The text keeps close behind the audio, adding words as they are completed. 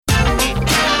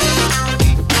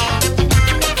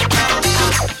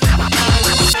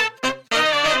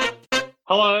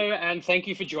and thank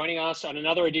you for joining us on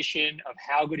another edition of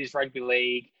How Good is Rugby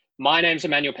League. My name's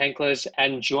Emmanuel Penklas,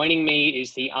 and joining me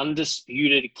is the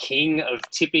undisputed king of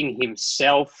tipping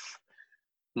himself,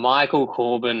 Michael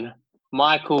Corbin.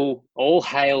 Michael, all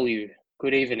hail you.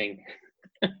 Good evening.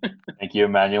 Thank you,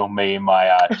 Emmanuel. Me and my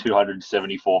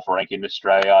 274th rank in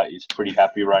Australia is pretty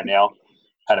happy right now.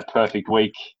 Had a perfect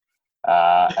week,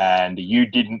 and you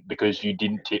didn't because you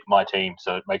didn't tip my team,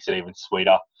 so it makes it even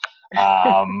sweeter.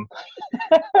 But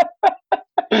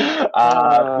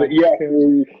yeah,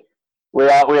 we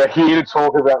are here to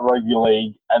talk about rugby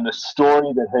league and the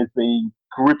story that has been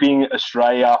gripping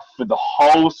Australia for the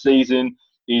whole season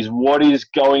is what is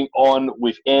going on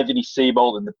with Anthony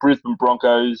Seibold and the Brisbane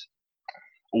Broncos.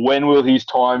 When will his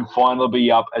time finally be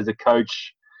up as a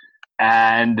coach?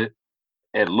 And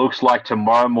it looks like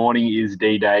tomorrow morning is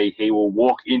D-Day. He will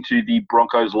walk into the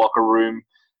Broncos locker room.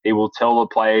 He will tell the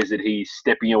players that he's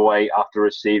stepping away after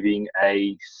receiving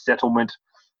a settlement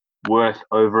worth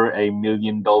over $1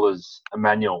 million.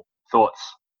 Emmanuel, thoughts?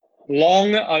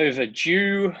 Long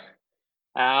overdue.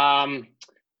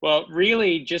 Well,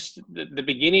 really just the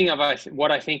beginning of what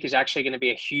I think is actually going to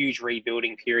be a huge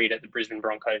rebuilding period at the Brisbane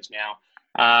Broncos now.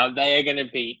 They are going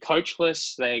to be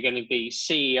coachless. They're going to be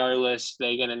CEO-less.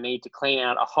 They're going to need to clean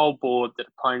out a whole board that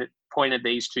appointed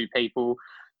these two people.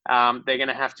 They're going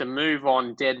to have to move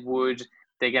on deadwood.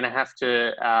 They're going to have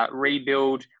to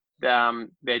rebuild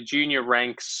their junior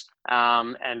ranks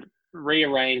and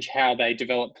rearrange how they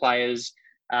develop players.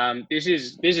 This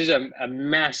is a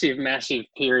massive, massive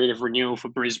period of renewal for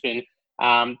Brisbane.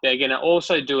 They're going to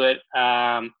also do it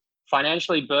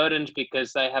financially burdened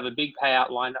because they have a big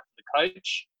payout lined up for the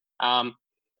coach.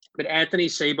 But Anthony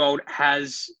Seibold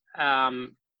has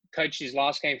coached his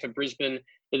last game for Brisbane.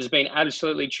 It has been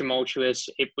absolutely tumultuous.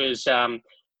 It was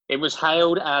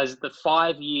hailed as the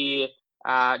 5-year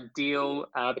deal.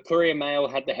 The Courier Mail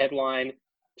had the headline,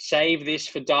 "Save this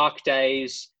for dark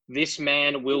days. This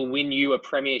man will win you a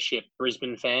premiership,"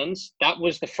 Brisbane fans. That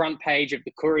was the front page of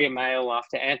the Courier Mail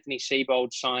after Anthony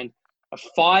Seibold signed a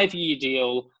 5-year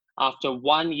deal after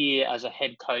 1 year as a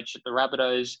head coach at the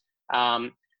Rabbitohs.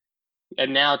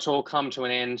 And now it's all come to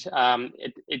an end.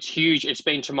 It's huge. It's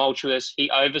been tumultuous. He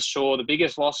oversaw the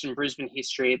biggest loss in Brisbane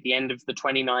history at the end of the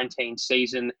 2019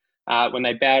 season when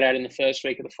they bowed out in the first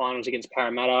week of the finals against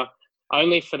Parramatta,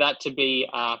 only for that to be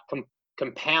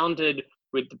compounded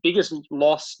with the biggest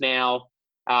loss now,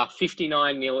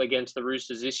 59-0 against the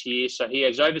Roosters this year. So he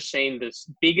has overseen the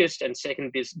biggest and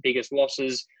second biggest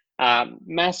losses,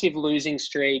 massive losing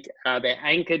streak. They're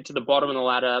anchored to the bottom of the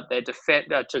ladder. They're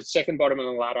to second bottom of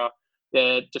the ladder.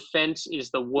 Their defense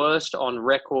is the worst on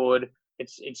record.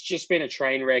 It's just been a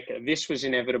train wreck. This was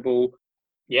inevitable.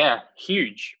 Yeah,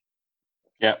 huge.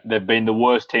 Yeah, they've been the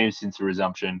worst team since the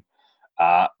resumption,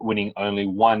 winning only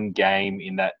one game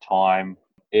in that time.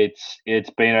 It's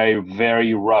been a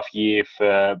very rough year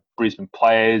for Brisbane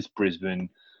players, Brisbane,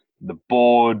 the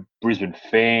board, Brisbane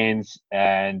fans,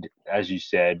 and as you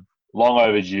said, long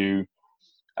overdue.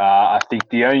 I think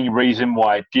the only reason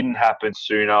why it didn't happen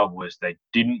sooner was they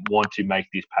didn't want to make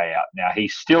this payout. Now,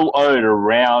 he's still owed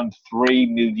around $3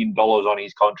 million on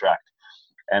his contract,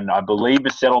 and I believe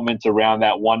the settlement's around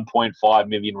that 1.5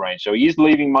 million range. So he is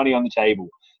leaving money on the table.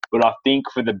 But I think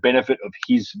for the benefit of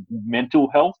his mental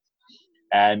health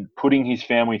and putting his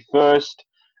family first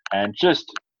and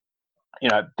just,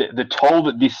 the toll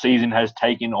that this season has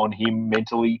taken on him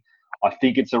mentally, I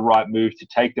think it's the right move to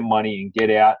take the money and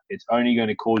get out. It's only going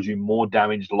to cause you more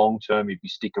damage long term if you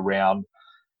stick around.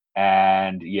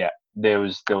 And yeah, there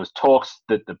was talks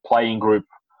that the playing group,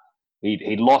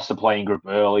 he lost the playing group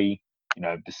early.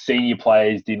 The senior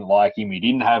players didn't like him. He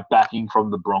didn't have backing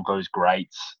from the Broncos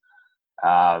greats.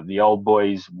 The old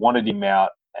boys wanted him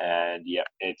out, and yeah,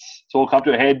 it's all come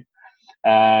to a head.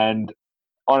 And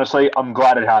honestly, I'm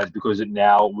glad it has because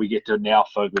we get to now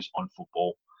focus on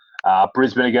football.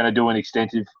 Brisbane are going to do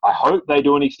I hope they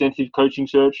do an extensive coaching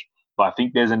search, but I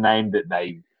think there's a name that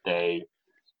they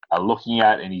are looking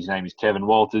at, and his name is Kevin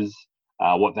Walters.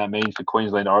 What that means for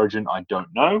Queensland Origin, I don't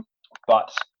know,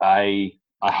 but I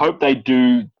hope they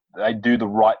do the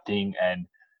right thing and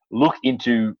look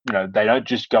into, they don't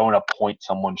just go and appoint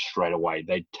someone straight away.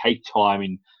 They take time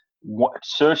in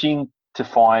searching to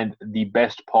find the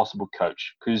best possible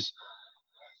coach. Because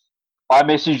I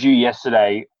messaged you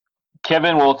yesterday,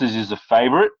 Kevin Walters is a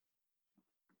favourite.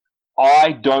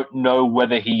 I don't know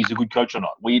whether he's a good coach or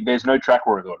not. There's no track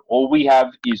record. All we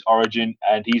have is Origin,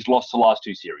 and he's lost the last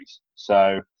 2 series.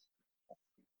 So,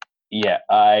 yeah,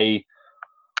 I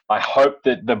hope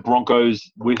that the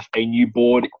Broncos, with a new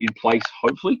board in place,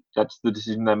 hopefully, that's the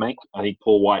decision they make. I think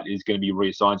Paul White is going to be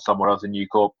reassigned somewhere else in News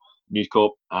Corp.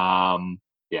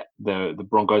 yeah, the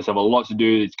Broncos have a lot to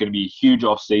do. It's going to be a huge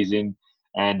off season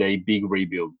and a big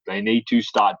rebuild. They need to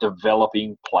start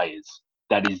developing players.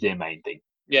 That is their main thing.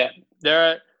 Yeah,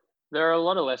 there are a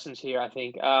lot of lessons here, I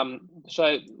think.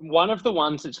 So one of the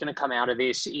ones that's going to come out of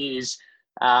this is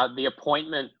the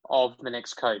appointment of the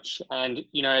next coach. And,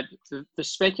 the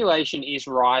speculation is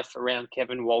rife around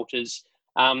Kevin Walters.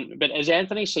 But as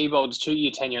Anthony Seibold's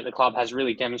 2-year tenure at the club has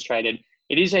really demonstrated,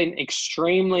 it is an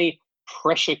extremely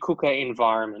pressure cooker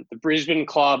environment. The Brisbane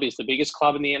club is the biggest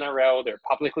club in the NRL. They're a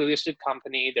publicly listed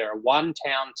company. They're a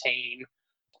one-town team.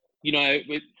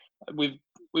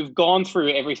 We've gone through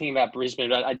everything about Brisbane,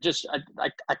 but I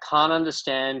can't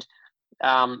understand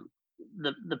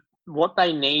what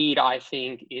they need. I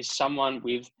think is someone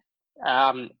with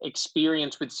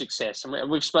experience with success, and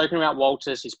we've spoken about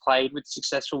Walters. He's played with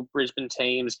successful Brisbane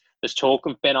teams. There's talk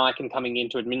of Ben Ikin coming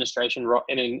into in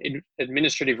an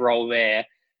administrative role there,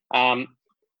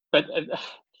 but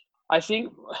I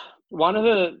think one of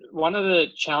the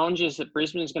challenges that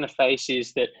Brisbane is going to face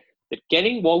is that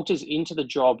getting Walters into the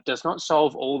job does not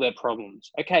solve all their problems.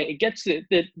 Okay, it gets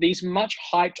that these much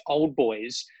hyped old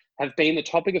boys have been the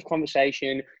topic of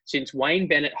conversation since Wayne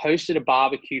Bennett hosted a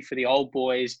barbecue for the old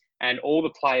boys and all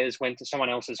the players went to someone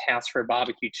else's house for a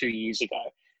barbecue 2 years ago.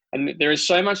 And there is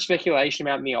so much speculation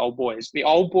about the old boys. The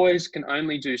old boys can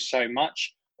only do so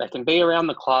much. They can be around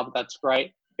the club, that's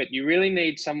great. But you really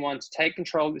need someone to take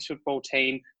control of this football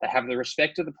team. They have the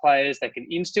respect of the players. They can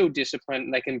instill discipline.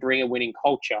 And they can bring a winning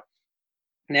culture.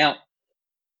 Now,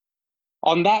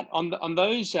 on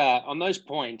those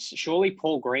points, surely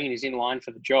Paul Green is in line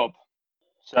for the job.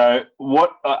 So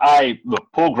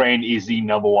Paul Green is the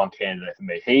number one candidate for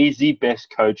me. He's the best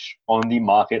coach on the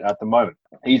market at the moment.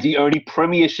 He's the only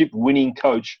premiership winning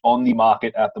coach on the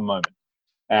market at the moment.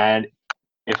 And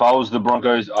if I was the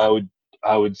Broncos,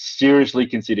 I would seriously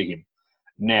consider him.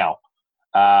 Now,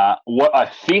 what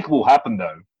I think will happen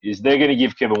though is they're going to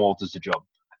give Kevin Walters the job.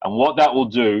 And what that will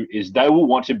do is they will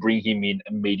want to bring him in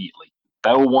immediately.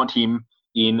 They will want him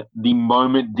in the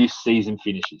moment this season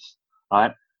finishes,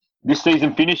 right? This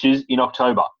season finishes in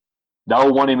October.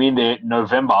 They'll want him in there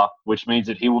November, which means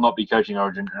that he will not be coaching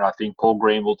Origin. And I think Paul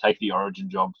Green will take the Origin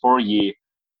job for a year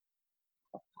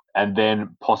and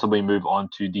then possibly move on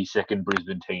to the second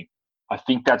Brisbane team. I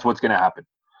think that's what's going to happen.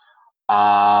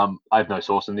 I have no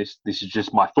source in this. This is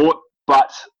just my thought.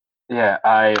 But yeah,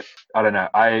 I don't know.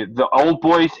 The old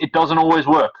boys, it doesn't always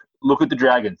work. Look at the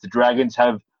Dragons. The Dragons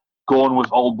have gone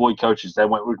with old boy coaches. They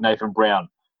went with Nathan Brown.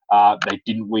 They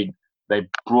didn't win. They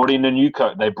brought in a new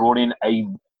coach. They brought in a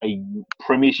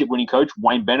premiership winning coach,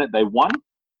 Wayne Bennett. They won.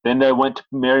 Then they went to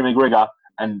Mary McGregor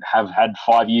and have had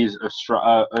 5 years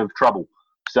of trouble.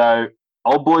 So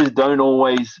old boys don't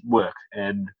always work.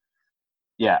 And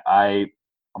yeah,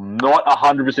 I'm not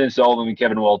 100% sold on the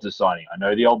Kevin Walters signing. I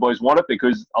know the old boys want it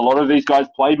because a lot of these guys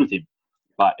played with him.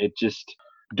 But it just,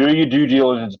 do your due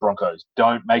diligence, Broncos.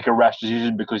 Don't make a rash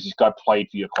decision because this guy played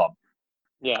for your club.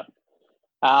 Yeah.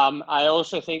 I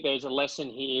also think there's a lesson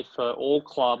here for all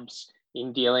clubs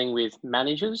in dealing with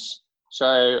managers.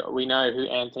 So we know who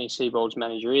Anthony Seibold's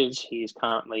manager is. He is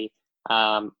currently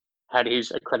had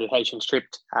his accreditation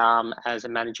stripped as a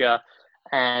manager.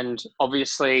 And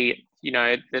obviously,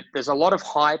 there's a lot of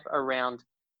hype around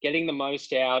getting the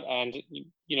most out and,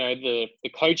 the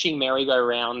coaching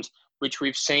merry-go-round, which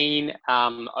we've seen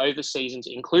over seasons,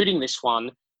 including this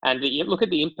one. And look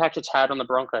at the impact it's had on the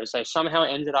Broncos. They somehow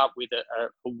ended up with a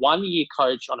 1-year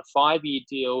coach on a 5-year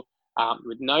deal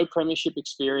with no premiership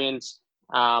experience.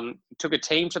 Took a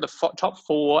team to the top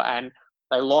 4 and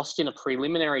they lost in a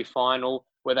preliminary final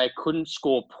where they couldn't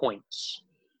score points.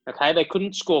 Okay, they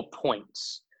couldn't score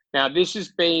points. Now,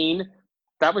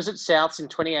 that was at Souths in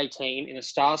 2018 in a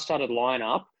star-studded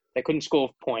lineup. They couldn't score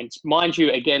points, mind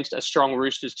you, against a strong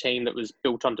Roosters team that was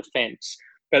built on defence.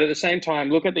 But at the same time,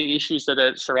 look at the issues that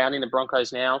are surrounding the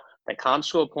Broncos now. They can't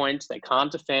score points. They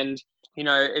can't defend.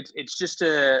 It's just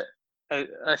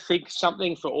I think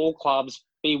something for all clubs.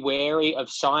 Be wary of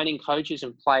signing coaches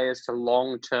and players to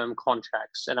long-term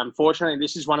contracts. And unfortunately,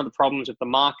 this is one of the problems of the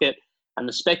market and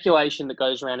the speculation that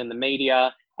goes around in the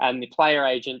media and the player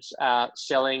agents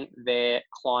selling their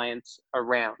clients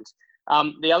around.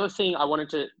 The other thing I wanted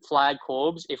to flag,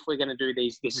 Corbs, if we're going to do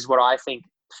these, this is what I think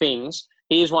things.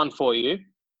 Here's one for you.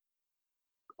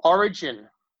 Origin,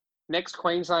 next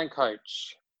Queensland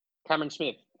coach, Cameron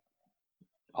Smith.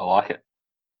 I like it.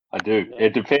 I do. Yeah.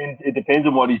 It depends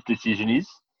on what his decision is,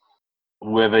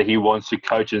 whether he wants to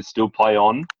coach and still play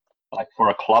on, like for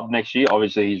a club next year.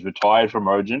 Obviously, he's retired from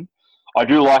Origin. I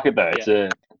do like it though. Yeah.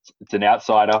 It's an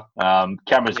outsider.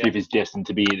 Cameron Smith is destined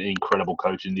to be an incredible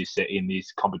coach in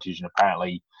this competition.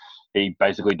 Apparently, he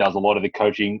basically does a lot of the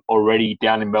coaching already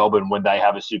down in Melbourne when they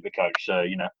have a super coach. So,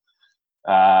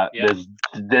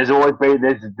 there's always been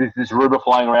there's this rumor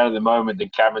flying around at the moment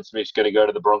that Cameron Smith's going to go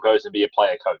to the Broncos and be a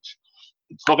player coach.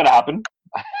 It's not going to happen.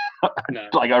 No,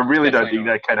 I really don't think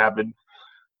not. that can happen.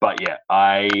 But yeah,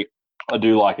 I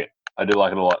do like it. I do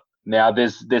like it a lot. Now,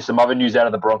 there's some other news out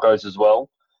of the Broncos as well.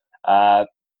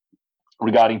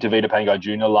 Regarding Tevita Pangai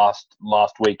Jr.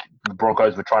 last week, the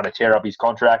Broncos were trying to tear up his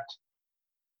contract.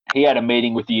 He had a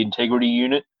meeting with the integrity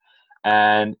unit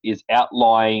and is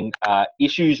outlining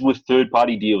issues with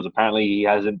third-party deals. Apparently,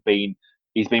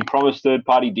 he's been promised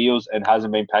third-party deals and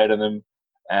hasn't been paid on them,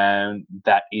 and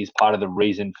that is part of the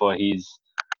reason for his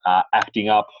acting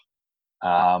up.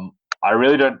 I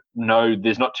really don't know.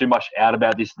 There's not too much out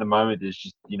about this at the moment. There's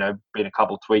just, been a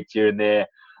couple of tweets here and there.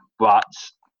 But,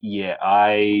 yeah,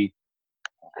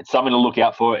 it's something to look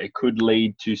out for. It could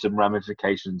lead to some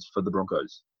ramifications for the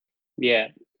Broncos. Yeah,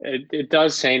 it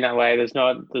does seem that way. There's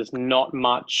not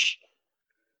much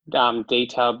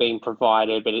detail being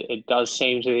provided, but it does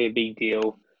seem to be a big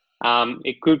deal.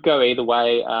 It could go either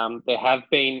way. There have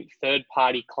been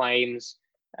third-party claims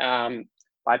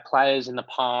by players in the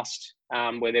past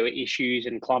where there were issues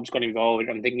and clubs got involved.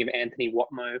 I'm thinking of Anthony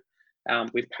Watmo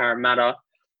with Parramatta.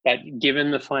 But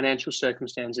given the financial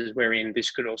circumstances we're in,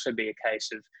 this could also be a case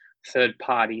of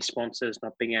third-party sponsors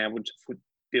not being able to foot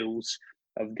bills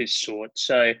of this sort.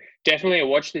 So definitely a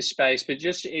watch this space. But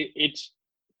just it's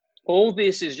all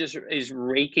this is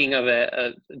reeking of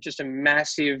just a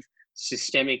massive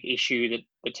systemic issue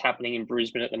that's happening in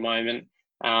Brisbane at the moment.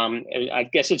 I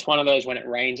guess it's one of those when it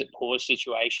rains it pours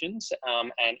situations,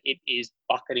 and it is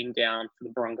bucketing down for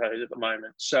the Broncos at the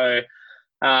moment. So.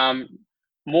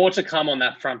 More to come on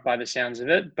that front by the sounds of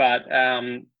it, but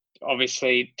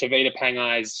obviously Tevita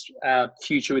Pangai's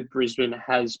future with Brisbane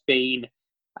has been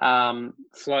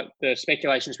the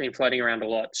speculation's been floating around a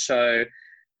lot. So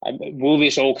will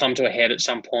this all come to a head at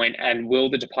some point, and will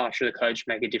the departure of the coach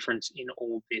make a difference in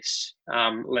all this?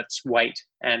 Let's wait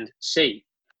and see.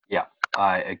 Yeah,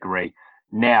 I agree.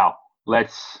 Now,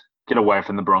 let's get away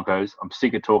from the Broncos. I'm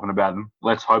sick of talking about them.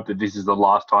 Let's hope that this is the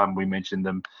last time we mention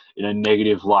them in a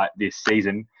negative light this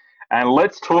season. And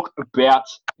let's talk about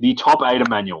the top 8,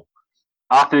 Emmanuel.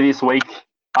 After this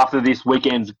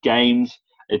weekend's games,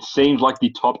 it seems like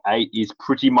the top 8 is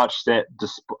pretty much set,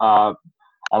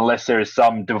 unless there is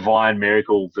some divine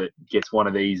miracle that gets one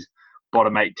of these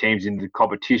bottom 8 teams into the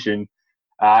competition.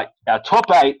 Our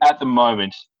top 8 at the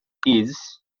moment is,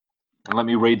 and let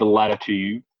me read the ladder to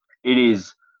you, it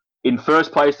is in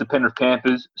first place, the Penrith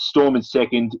Panthers, Storm in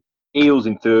second, Eels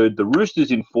in third, the Roosters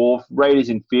in fourth, Raiders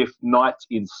in fifth, Knights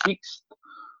in sixth,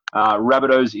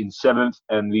 Rabbitohs in seventh,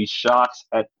 and the Sharks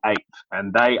at eighth.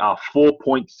 And they are 4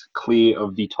 points clear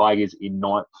of the Tigers in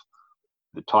ninth.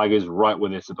 The Tigers right where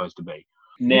they're supposed to be.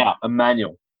 Now,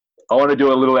 Emmanuel, I want to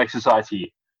do a little exercise here.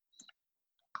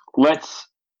 Let's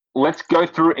go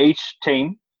through each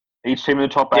team in the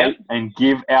top 8, and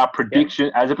give our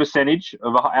prediction as a percentage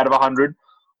out of 100.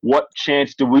 What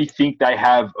chance do we think they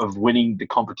have of winning the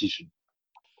competition?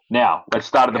 Now, let's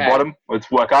start at the bottom. Let's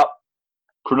work up.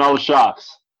 Cronulla Sharks.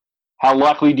 How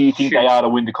likely do you think they are to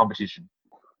win the competition?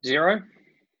 0.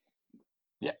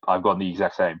 Yeah, I've got the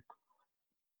exact same.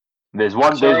 There's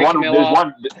one reason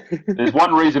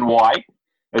why.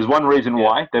 There's one reason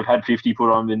why they've had 50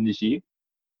 put on them this year.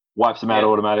 Wipes them out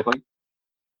automatically.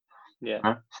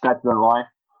 Yeah. Stats don't lie.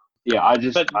 Yeah,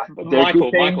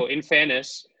 Michael, in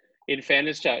fairness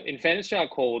to our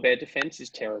call, their defense is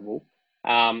terrible.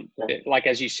 Like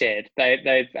as you said,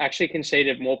 they've actually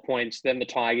conceded more points than the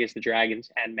Tigers, the Dragons,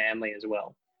 and Manly as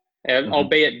well.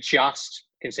 Albeit just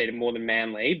conceded more than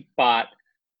Manly, but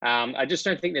I just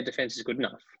don't think their defense is good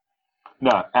enough.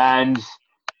 No, and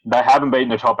they haven't beaten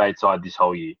the top 8 side this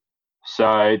whole year.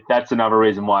 So that's another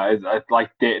reason why.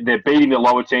 Like they're beating the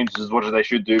lower teams as much as they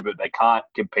should do, but they can't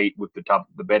compete with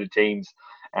the better teams.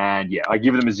 And yeah, I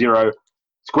give them a 0.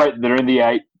 It's great that they're in the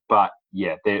 8, but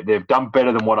yeah, they've done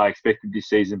better than what I expected this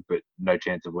season, but no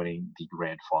chance of winning the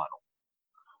grand final.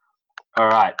 All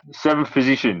right, 7th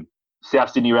position,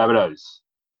 South Sydney Rabbitohs.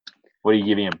 What are you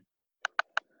giving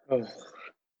them?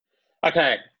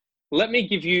 Okay, let me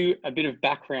give you a bit of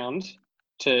background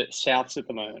to Souths at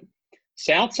the moment.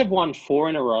 Souths have won 4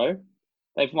 in a row.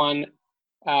 They've won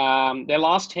their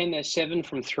last 10, they're 7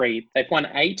 from 3. They've won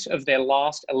 8 of their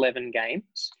last 11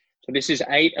 games. So this is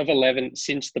 8 of 11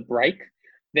 since the break.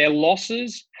 Their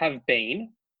losses have been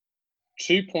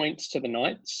 2 points to the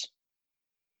Knights,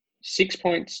 6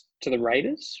 points to the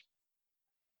Raiders,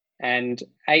 and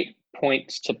 8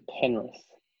 points to Penrith.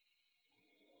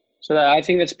 So I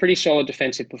think that's pretty solid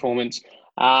defensive performance.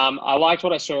 I liked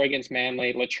what I saw against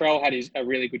Manly. Latrell had a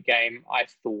really good game, I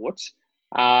thought.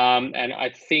 And I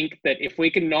think that if we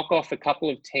can knock off a couple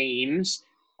of teams,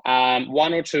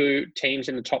 one or two teams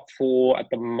in the top 4 at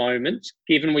the moment,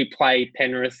 given we play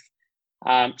Penrith,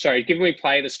 given we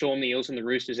play the Storm, the Eels, and the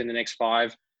Roosters in the next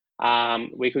 5,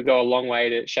 we could go a long way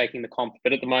to shaking the comp.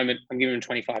 But at the moment, I'm giving them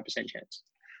 25% chance.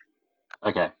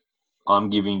 Okay.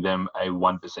 I'm giving them a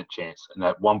 1% chance. And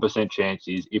that 1% chance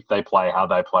is if they play how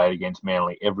they played against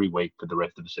Manly every week for the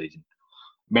rest of the season.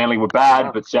 Manly were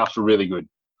bad, but Souths were really good.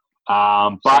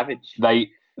 But Savage.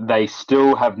 They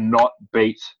still have not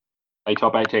beat a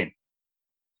top 8 team.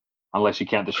 Unless you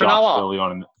count the Sharks early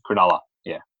on in Cronulla.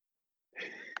 Yeah.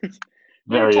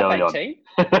 Very early on. Team?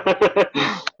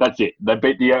 That's it. They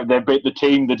beat the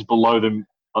team that's below them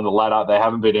on the ladder. They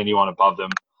haven't beat anyone above them.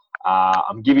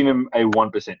 I'm giving them a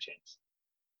 1% chance.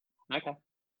 Okay.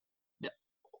 Yeah.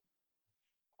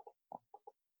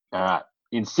 All right.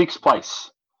 In 6th place,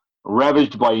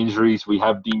 ravaged by injuries, we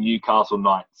have the Newcastle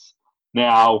Knights.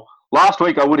 Now, last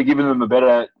week I would have given them a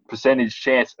better percentage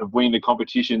chance of winning the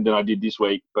competition than I did this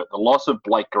week, but the loss of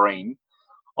Blake Green,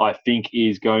 I think,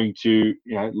 is going to,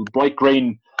 Blake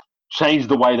Green changed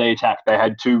the way they attack. They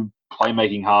had 2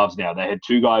 playmaking halves now. They had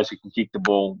 2 guys who can kick the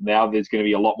ball. Now there's going to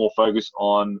be a lot more focus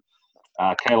on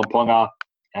Kalyn Ponga,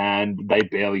 and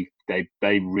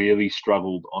they really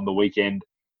struggled on the weekend.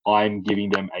 I'm giving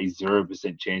them a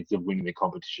 0% chance of winning the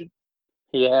competition.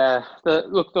 Yeah, the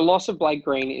loss of Blake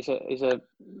Green is a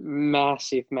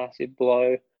massive, massive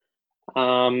blow.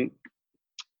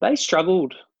 They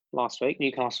struggled last week,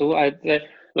 Newcastle. I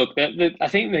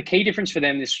think the key difference for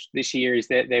them this year is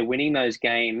that they're winning those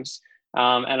games.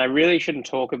 And I really shouldn't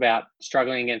talk about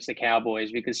struggling against the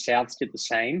Cowboys because Souths did the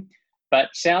same. But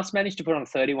Souths managed to put on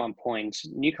 31 points.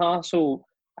 Newcastle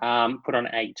put on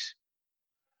 8.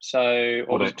 So,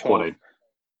 or 14.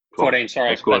 14,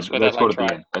 sorry. They scored at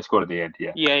the end. They scored at the end,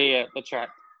 yeah. Yeah, that's right.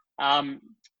 And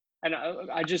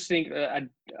I just think I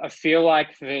feel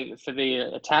like for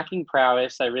the attacking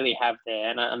prowess they really have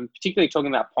there, and I'm particularly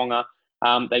talking about Ponga.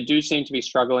 They do seem to be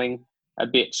struggling a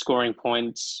bit scoring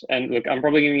points. And look, I'm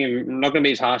probably giving him, I'm not going to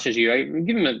be as harsh as you. I'm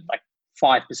giving him a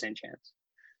 5% chance.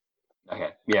 Okay.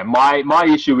 Yeah. My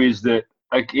issue is that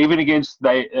even against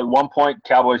at one point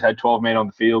Cowboys had 12 men on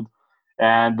the field,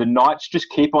 and the Knights just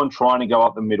keep on trying to go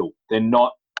up the middle. They're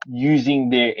not using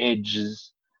their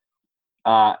edges,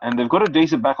 and they've got a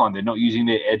decent backline. They're not using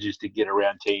their edges to get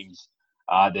around teams.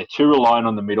 They're too reliant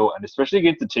on the middle, and especially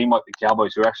against a team like the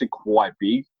Cowboys, who are actually quite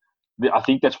big. I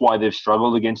think that's why they've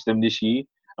struggled against them this year.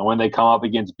 And when they come up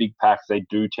against big packs, they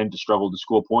do tend to struggle to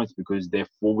score points because their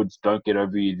forwards don't get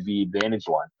over the advantage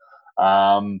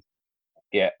line.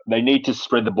 They need to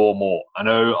spread the ball more. I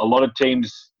know a lot of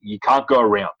teams, you can't go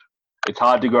around. It's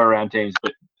hard to go around teams,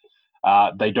 but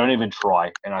they don't even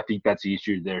try. And I think that's the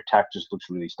issue. Their attack just looks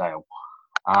really stale.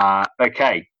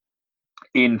 Okay.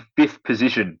 In 5th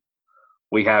position,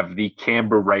 we have the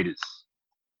Canberra Raiders.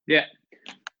 Yeah.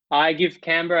 I give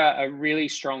Canberra a really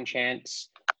strong chance.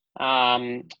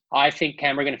 I think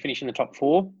Canberra are going to finish in the top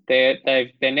 4. Their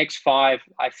next 5,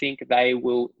 I think they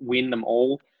will win them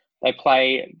all. They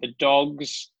play the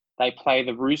Dogs. They play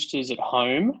the Roosters at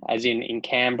home, as in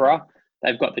Canberra.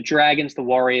 They've got the Dragons, the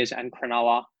Warriors, and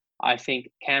Cronulla. I think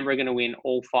Canberra are going to win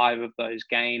all 5 of those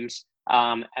games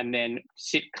and then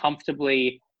sit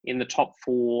comfortably in the top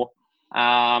 4.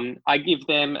 I give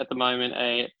them at the moment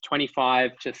a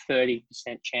 25 to 30%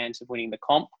 chance of winning the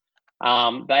comp.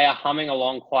 They are humming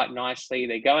along quite nicely.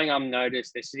 They're going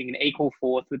unnoticed. They're sitting in equal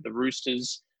 4th with the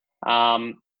Roosters.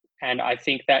 And I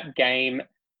think that game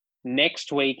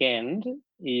next weekend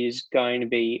is going to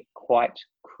be quite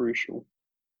crucial.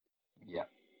 Yeah.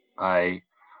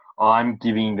 I'm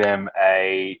giving them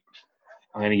I'm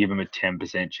going to give them a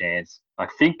 10% chance. I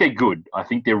think they're good. I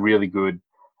think they're really good.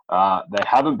 They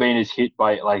haven't been as hit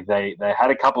by they had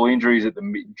a couple of injuries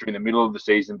during the middle of the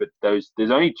season, but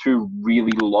there's only 2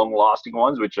 really long-lasting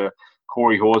ones, which are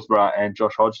Corey Horsburgh and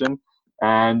Josh Hodgson.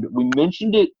 And we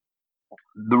mentioned it.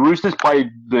 The Roosters played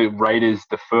the Raiders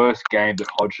the first game that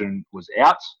Hodgson was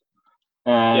out,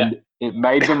 and it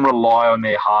made them rely on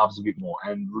their halves a bit more.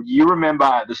 And you remember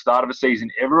at the start of the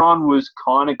season, everyone was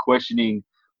kind of questioning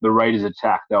the Raiders'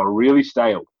 attack. They were really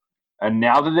stale. And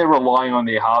now that they're relying on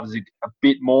their halves a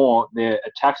bit more, their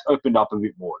attacks opened up a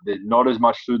bit more. There's not as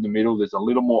much through the middle. There's a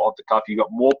little more off the cuff. You've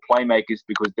got more playmakers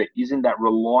because there isn't that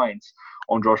reliance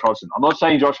on Josh Hodgson. I'm not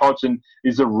saying Josh Hodgson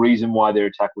is the reason why their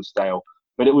attack was stale,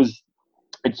 but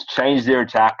it's changed their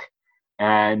attack,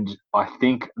 and I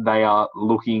think they are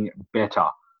looking better.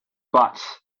 But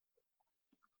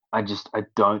I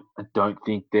don't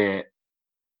think they're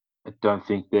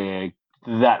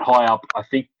that high up. I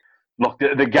think, look,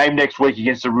 the game next week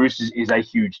against the Roosters is a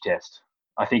huge test.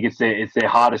 I think it's their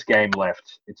hardest game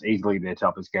left. It's easily their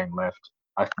toughest game left.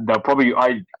 I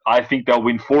think they'll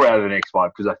win 4 out of the next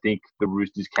 5 because I think the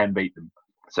Roosters can beat them.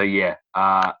 So yeah,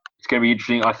 it's going to be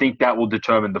interesting. I think that will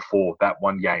determine the 4, that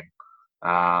one game.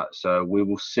 So we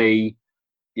will see.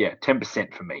 Yeah,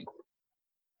 10% for me.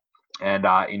 And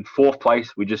in 4th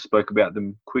place, we just spoke about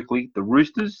them quickly. The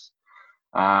Roosters,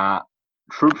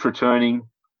 troops returning.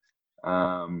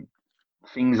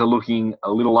 Things are looking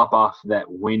a little up after that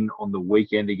win on the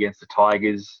weekend against the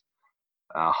Tigers,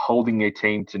 holding their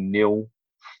team to 0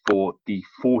 for the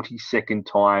 42nd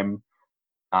time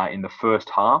in the first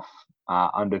half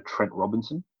under Trent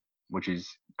Robinson, which is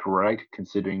great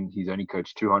considering he's only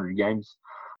coached 200 games.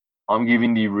 I'm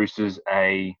giving the Roosters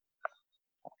a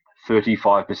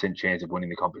 35% chance of winning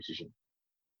the competition.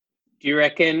 Do you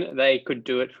reckon they could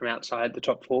do it from outside the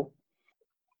top 4?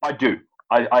 I do.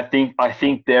 I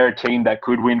think they're a team that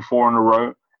could win 4 in a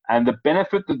row. And the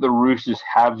benefit that the Roosters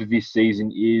have this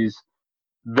season is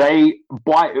they've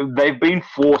been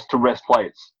forced to rest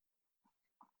players.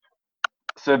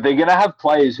 So they're going to have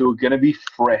players who are going to be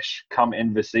fresh come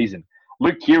end of the season.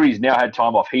 Luke Keary's now had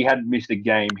time off. He hadn't missed a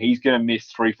game. He's going to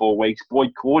miss 3-4 weeks.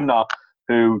 Boyd Cordner,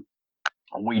 who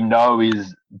we know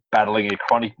is battling a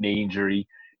chronic knee injury,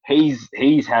 he's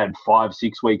had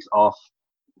 5-6 weeks off.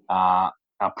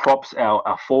 Our props,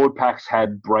 our forward packs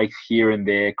had breaks here and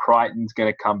there. Crichton's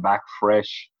going to come back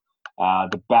fresh.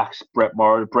 The backs, Brett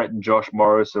and Josh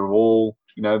Morris are all,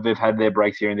 they've had their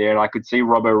breaks here and there. And I could see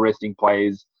Robbo resting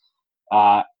players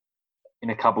in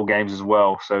a couple games as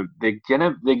well. So they're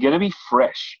gonna be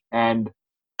fresh. And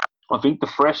I think the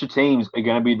fresher teams are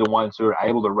going to be the ones who are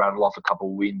able to rattle off a couple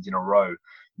of wins in a row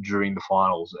during the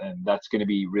finals. And that's going to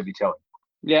be really telling.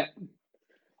 Yeah.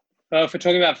 Well, if we're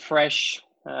talking about fresh,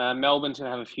 Melbourne's going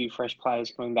to have a few fresh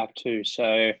players coming back too.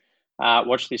 So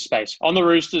watch this space. On the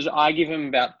Roosters, I give them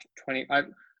about 20.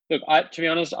 To be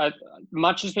honest,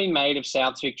 much has been made of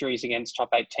South's victories against top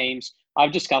 8 teams.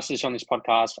 I've discussed this on this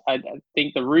podcast. I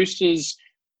think the Roosters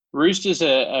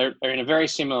are in a very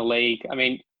similar league. I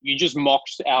mean, you just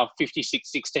mocked our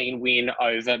 56-16 win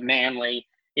over Manly.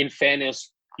 In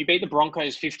fairness, you beat the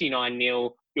Broncos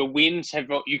 59-0. Your wins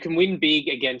you can win big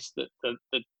against the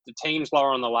teams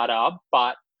lower on the ladder,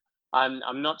 but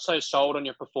I'm not so sold on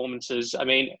your performances. I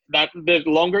mean, that the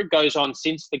longer it goes on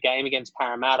since the game against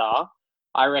Parramatta,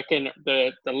 I reckon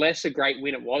the less a great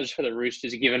win it was for the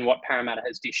Roosters, given what Parramatta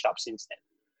has dished up since then.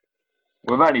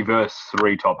 We've only versed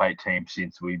 3 top 8 teams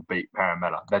since we beat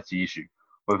Parramatta. That's the issue.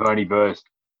 We've only versed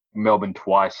Melbourne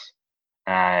twice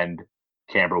and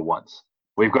Canberra once.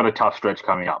 We've got a tough stretch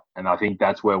coming up, and I think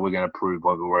that's where we're going to prove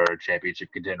whether we're a championship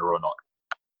contender or not.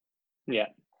 Yeah.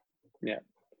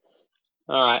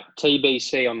 All right,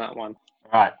 TBC on that one.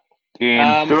 All right. In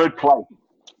 3rd place,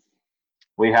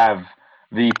 we have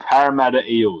the Parramatta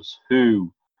Eels,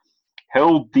 who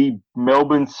held the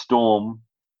Melbourne Storm,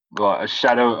 a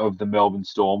shadow of the Melbourne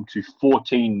Storm, to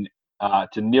 14-0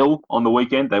 on the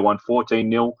weekend. They won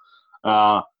 14-0.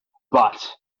 But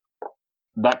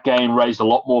that game raised a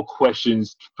lot more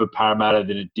questions for Parramatta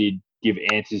than it did give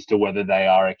answers to whether they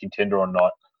are a contender or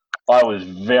not. I was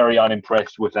very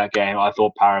unimpressed with that game. I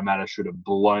thought Parramatta should have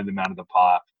blown them out of the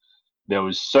park. There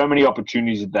was so many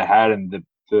opportunities that they had, and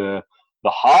the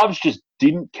halves just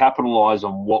didn't capitalize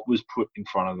on what was put in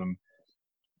front of them.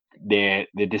 Their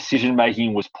decision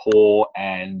making was poor,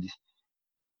 and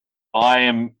I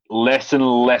am less and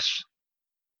less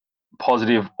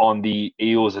positive on the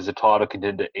Eels as a title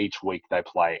contender each week they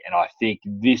play. And I think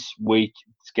this week's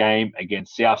game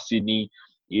against South Sydney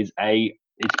is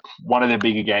it's one of the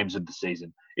bigger games of the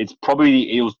season. It's probably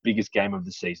the Eels' biggest game of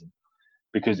the season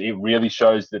because it really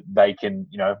shows that they can,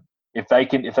 if they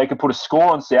can put a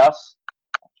score on South,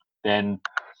 then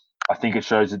I think it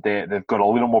shows that they've got a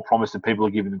little more promise than people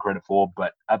are giving them credit for.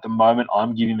 But at the moment,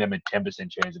 I'm giving them a 10%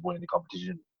 chance of winning the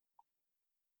competition.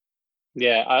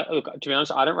 Yeah, look, to be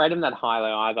honest, I don't rate them that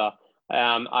highly either.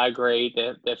 I agree.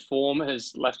 Their form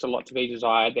has left a lot to be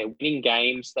desired. They're winning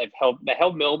games. They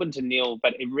held Melbourne to 0,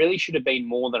 but it really should have been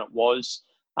more than it was.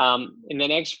 In the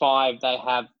next 5, they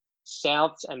have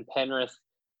Souths and Penrith,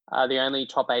 the only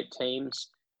top 8 teams.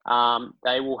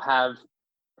 They will have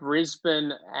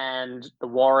Brisbane and the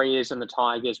Warriors and the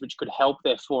Tigers, which could help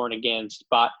their for and against.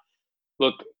 But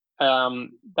look,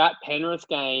 that Penrith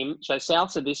game, so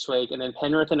Souths are this week and then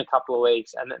Penrith in a couple of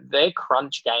weeks, and they're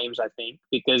crunch games, I think,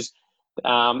 because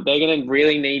they're going to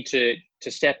really need to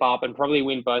step up and probably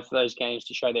win both of those games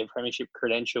to show their premiership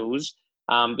credentials.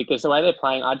 Because the way they're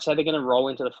playing, I'd say they're going to roll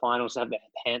into the finals and have their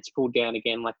pants pulled down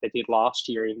again like they did last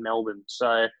year in Melbourne.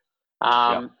 So,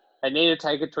 They need to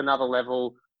take it to another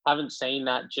level. Haven't seen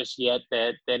that just yet.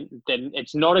 Then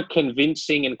it's not a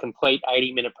convincing and complete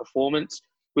 80-minute performance,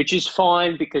 which is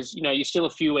fine because you're still a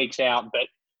few weeks out. But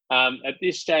at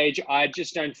this stage, I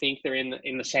just don't think they're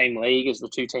in the same league as the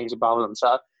two teams above them.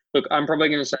 So look, I'm probably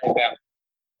going to say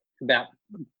about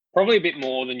probably a bit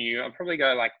more than you. I'll probably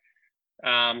go like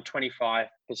 25%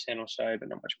 or so, but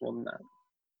not much more than that.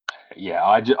 Yeah,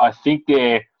 I think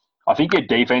their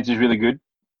defense is really good.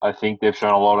 I think they've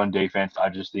shown a lot on defense. I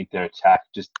just think their attack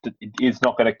it's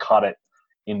not going to cut it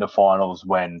in the finals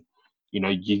when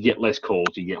you get less calls,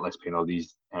 you get less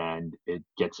penalties, and it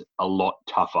gets a lot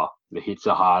tougher. The hits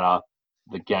are harder,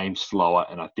 the game's slower,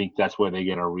 and I think that's where they're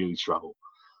going to really struggle.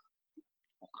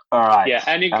 All right. Yeah,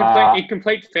 and in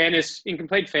complete fairness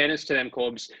to them,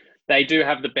 Corbs, they do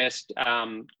have the best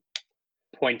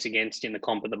points against in the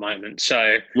comp at the moment.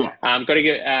 So got to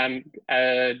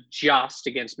get just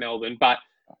against Melbourne, but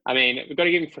I mean we've got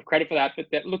to give them credit for that.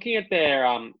 But looking at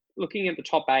the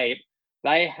top 8,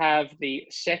 they have the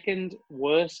second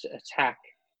worst attack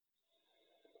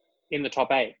in the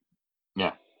top 8.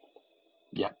 Yeah.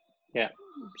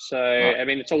 So I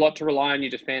mean it's a lot to rely on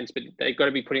your defense, but they've got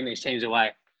to be putting these teams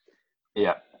away.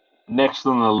 Yeah. Next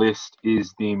on the list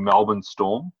is the Melbourne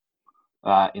Storm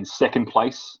in second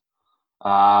place.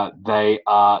 They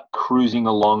are cruising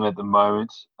along at the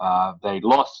moment. They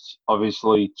lost,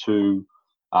 obviously, to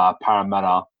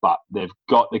Parramatta, but they've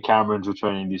got the Camerons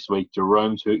returning this week.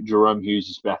 Jerome Hughes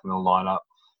is back in the lineup,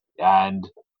 and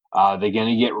they're going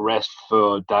to get rest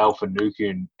for Dale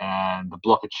Finucane and the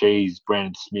block of cheese,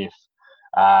 Brandon Smith,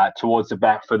 towards the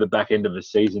back end of the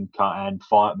season and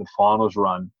the finals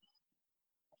run.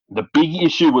 The big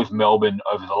issue with Melbourne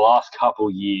over the last couple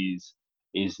of years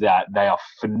is that they are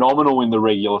phenomenal in the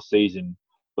regular season,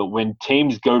 but when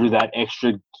teams go to that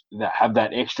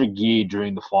extra gear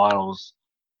during the finals,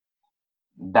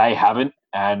 they haven't.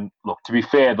 And look, to be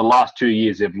fair, the last 2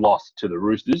 years they've lost to the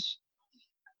Roosters.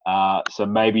 So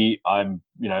maybe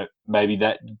maybe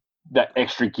that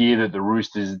extra gear that the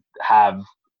Roosters have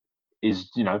is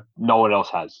no one else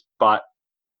has. But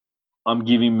I'm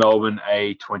giving Melbourne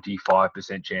a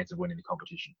 25% chance of winning the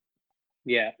competition.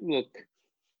 Yeah, look,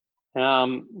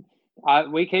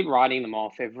 we keep writing them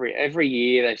off every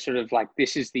year. They sort of like,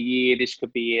 this is the year, this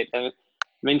could be it. I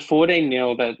mean,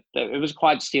 14-0, it was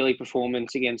quite steely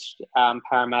performance against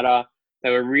Parramatta. They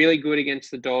were really good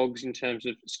against the Dogs in terms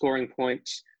of scoring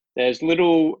points. There's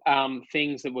little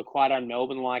things that were quite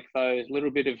un-Melbourne-like, though. A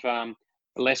little bit of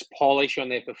less polish on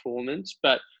their performance.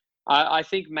 But I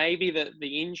think maybe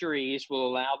the injuries will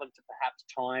allow them to perhaps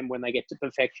time when they get to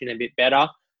perfection a bit better.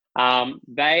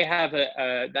 They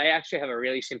actually have a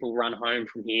really simple run home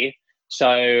from here.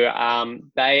 So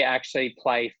they actually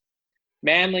play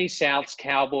Manly, Souths,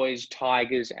 Cowboys,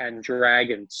 Tigers, and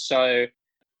Dragons. So,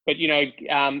 but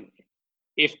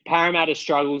if Parramatta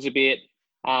struggles a bit,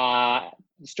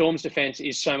 Storm's defense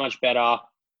is so much better,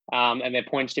 and their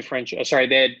points differential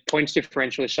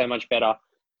is so much better,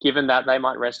 given that they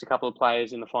might rest a couple of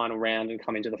players in the final round and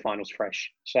come into the finals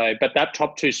fresh. So, but that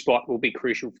top 2 spot will be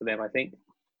crucial for them, I think.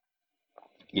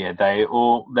 Yeah, they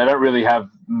don't really have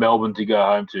Melbourne to go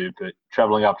home to, but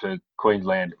travelling up to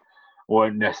Queensland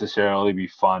won't necessarily be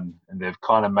fun. And they've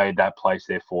kind of made that place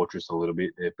their fortress a little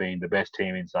bit. They've been the best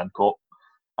team in Suncorp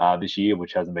this year,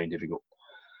 which hasn't been difficult.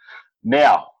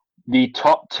 Now, the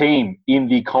top team in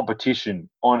the competition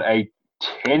on a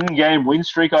 10-game win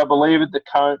streak, I believe, at the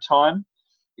current time,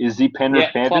 is the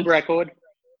Penrith Panthers.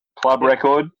 Club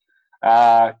record.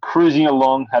 Cruising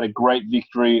along, had a great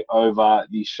victory over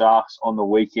the Sharks on the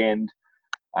weekend.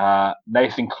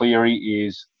 Nathan Cleary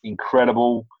is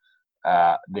incredible.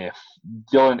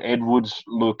 Dylan Edwards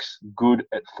looks good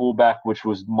at fullback, which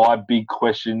was my big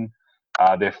question.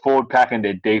 Their forward pack and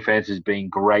their defense has been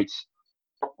great.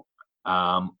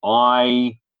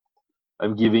 I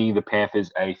am giving the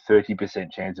Panthers a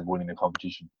 30% chance of winning the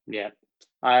competition. Yeah.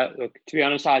 Look, to be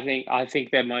honest, I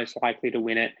think they're most likely to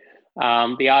win it.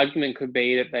 The argument could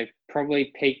be that they've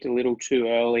probably peaked a little too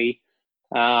early.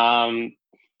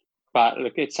 But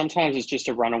look, sometimes it's just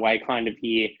a runaway kind of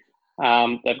year.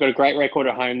 They've got a great record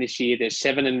at home this year. They're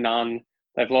 7-0.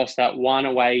 They've lost that one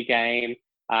away game.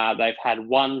 They've had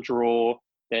one draw.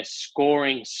 They're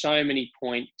scoring so many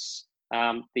points.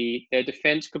 Their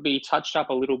defense could be touched up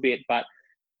a little bit, but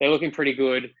they're looking pretty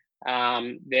good.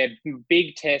 Their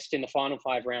big test in the final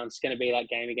 5 rounds is going to be that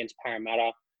game against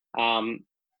Parramatta,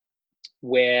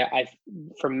 where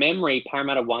from memory,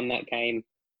 Parramatta won that game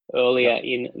earlier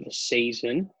in the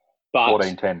season, but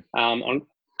 14-10. On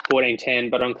 14-10,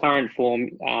 but on current form,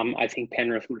 I think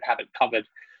Penrith would have it covered.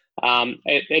 I'm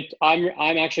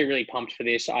actually really pumped for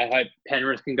this. I hope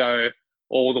Penrith can go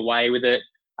all the way with it.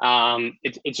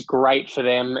 It's great for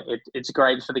them. It's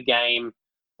great for the game.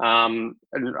 And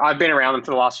I've been around them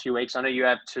for the last few weeks. I know you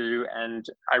have too. And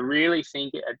I really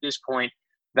think at this point,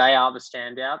 they are the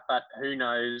standout, but who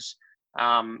knows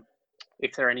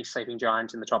if there are any sleeping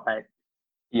giants in the top 8.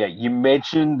 Yeah, you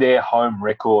mentioned their home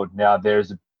record. Now,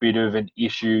 there's a bit of an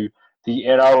issue. The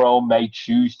NRL may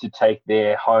choose to take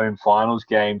their home finals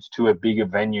games to a bigger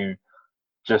venue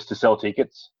just to sell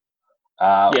tickets,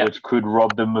 which could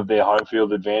rob them of their home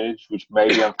field advantage, which may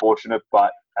be unfortunate,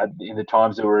 but in the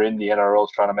times that we're in, the NRL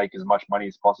is trying to make as much money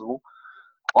as possible.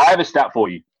 I have a stat for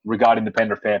you regarding the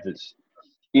Penrith Panthers.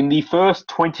 In the first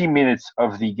 20 minutes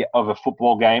of a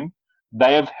football game,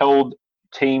 they have held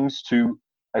teams to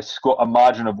a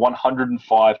margin of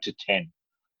 105 to 10.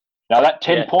 Now, that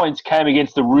 10 points came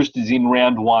against the Roosters in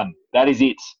round 1. That is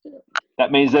it.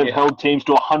 That means they've held teams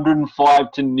to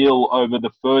 105 to 0 over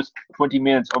the first 20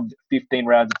 minutes of 15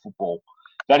 rounds of football.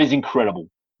 That is incredible.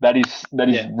 That is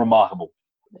remarkable.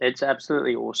 It's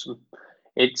absolutely awesome.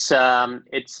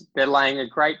 They're laying a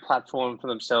great platform for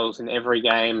themselves in every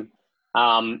game.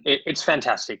 It's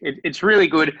fantastic. It's really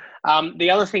good. The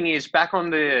other thing is, back on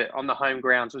the home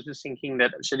grounds, I was just thinking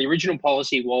that, so the original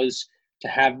policy was to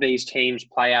have these teams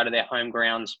play out of their home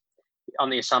grounds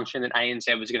on the assumption that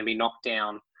ANZ was going to be knocked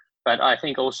down. But I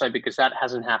think also because that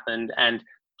hasn't happened, and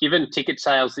given ticket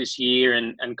sales this year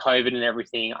and COVID and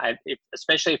everything,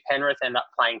 especially if Penrith end up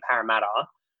playing Parramatta,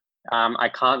 I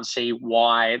can't see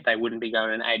why they wouldn't be going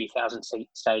to an 80,000 seat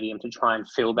stadium to try and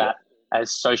fill that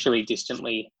as socially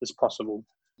distantly as possible.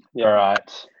 Yeah. All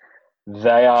right.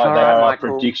 They are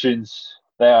predictions.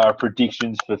 They are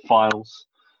predictions for finals.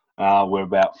 We're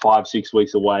about 5-6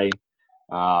 weeks away.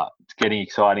 It's getting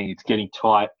exciting. It's getting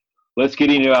tight. Let's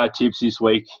get into our tips this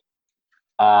week.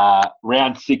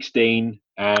 Round 16.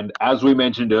 And as we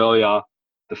mentioned earlier,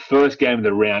 the first game of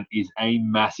the round is a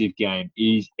massive game. It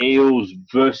is Eels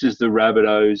versus the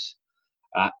Rabbitohs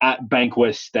at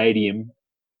Bankwest Stadium,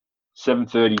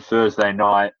 7:30 Thursday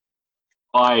night.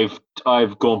 I've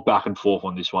gone back and forth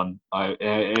on this one.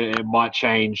 It might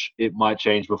change. It might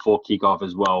change before kickoff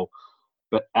as well.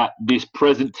 But at this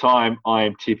present time, I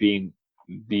am tipping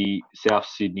the South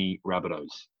Sydney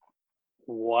Rabbitohs.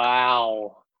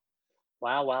 Wow.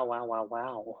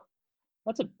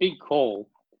 That's a big call.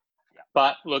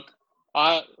 But look,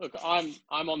 I'm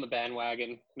on the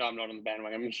bandwagon. No, I'm not on the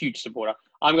bandwagon. I'm a huge supporter.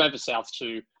 I'm going for South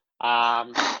too.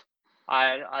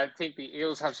 I think the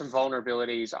Eels have some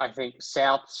vulnerabilities. I think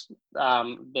South's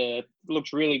there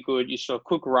looks really good. You saw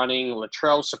Cook running,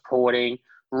 Latrell supporting,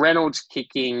 Reynolds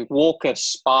kicking, Walker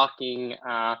sparking.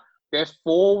 Their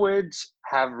forwards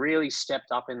have really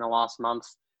stepped up in the last month.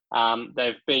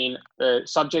 They've been the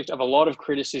subject of a lot of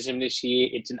criticism this year.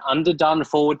 It's an underdone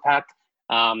forward pack.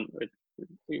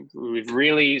 We've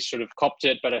really sort of copped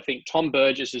it, but I think Tom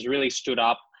Burgess has really stood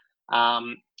up.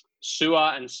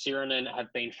 Sua and Sirinen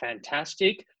have been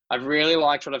fantastic. I've really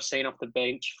liked what I've seen off the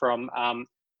bench from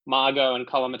Margot and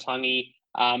Kalamatangi.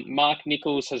 Mark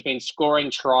Nichols has been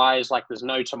scoring tries like there's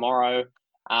no tomorrow.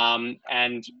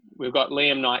 And we've got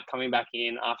Liam Knight coming back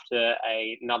in after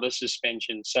another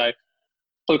suspension. So,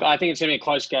 look, I think it's going to be a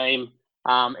close game.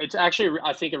 It's actually,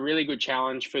 I think, a really good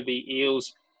challenge for the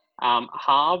Eels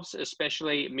halves,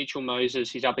 especially Mitchell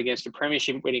Moses. He's up against a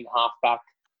premiership-winning halfback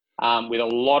with a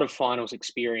lot of finals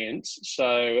experience.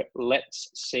 So let's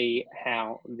see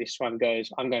how this one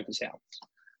goes. I'm going for South.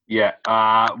 Yeah.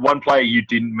 One player you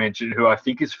didn't mention who I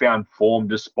think has found form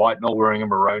despite not wearing a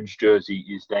Maroons jersey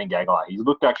is Dan Gagai. He's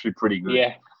looked actually pretty good.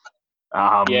 Yeah.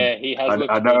 He has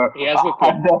looked good. He has looked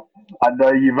good. I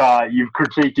know you've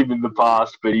critiqued him in the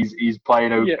past, but he's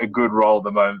playing a good role at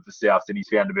the moment for South, and he's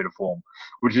found a bit of form,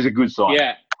 which is a good sign.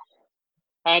 Yeah.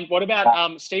 And what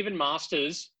about Stephen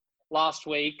Masters last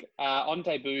week on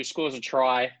debut scores a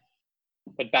try,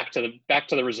 but back to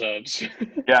the reserves.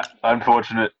 Yeah,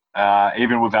 unfortunate.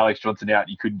 Even with Alex Johnson out,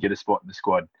 he couldn't get a spot in the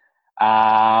squad.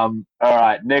 All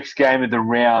right, next game of the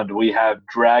round, we have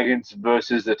Dragons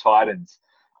versus the Titans.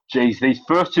 Geez, these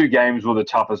first two games were the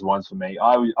toughest ones for me.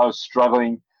 I was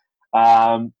struggling.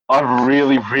 I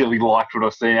really, really liked what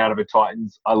I've seen out of the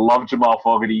Titans. I love Jamal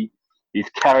Fogarty. He's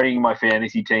carrying my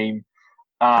fantasy team.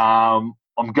 I'm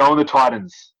going the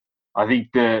Titans. I think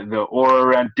the aura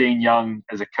around Dean Young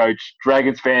as a coach,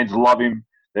 Dragons fans love him.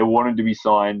 They want him to be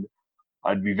signed.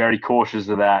 I'd be very cautious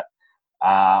of that.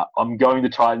 I'm going the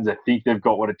Titans. I think they've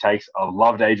got what it takes. I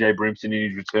loved AJ Brimson in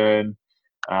his return.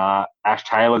 Ash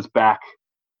Taylor's back.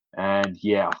 And,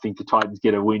 yeah, I think the Titans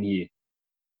get a win here.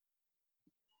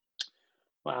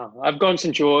 Wow. I've gone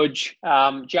St. George.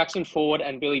 Jackson Ford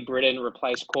and Billy Britton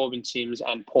replace Corbin Sims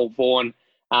and Paul Vaughan.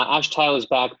 Ash Taylor's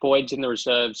back. Boyd's in the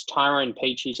reserves. Tyrone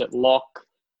Peachy's at lock.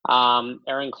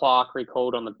 Aaron Clark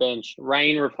recalled on the bench.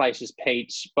 Rain replaces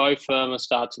Peats. Bo Firma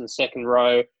starts in the second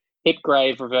row.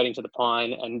 Hipgrave reverting to the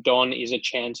Pine. And Don is a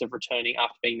chance of returning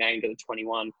after being named to the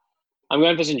 21. I'm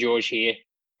going for St. George here.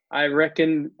 I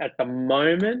reckon at the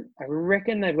moment,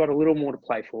 they've got a little more to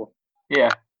play for. Yeah,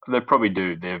 they probably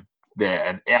do. They're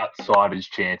an outsider's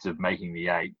chance of making the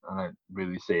 8. I don't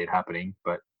really see it happening,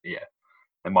 but yeah,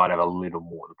 they might have a little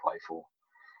more to play for.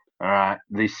 All right,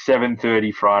 the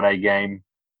 7:30 Friday game.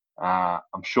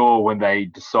 I'm sure when they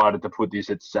decided to put this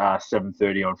at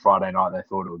 7:30 on Friday night, they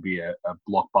thought it would be a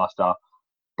blockbuster.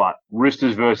 But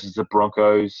Roosters versus the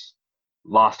Broncos.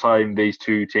 Last time these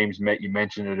two teams met, you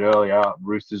mentioned it earlier,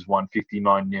 Roosters won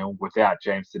 59-0 without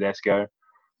James Tedesco.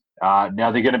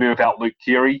 Now they're going to be without Luke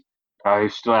Keary,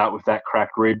 who's still out with that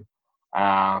cracked rib.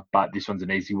 But this one's an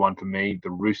easy one for me.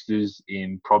 The Roosters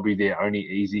in probably their only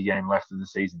easy game left of the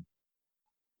season.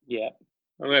 Yeah,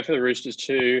 I'm going for the Roosters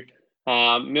too.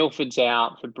 Milford's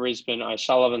out for Brisbane.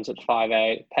 O'Sullivan's at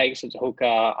 5'8". Pakes at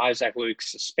hooker. Isaac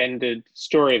Luke's suspended.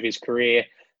 Story of his career.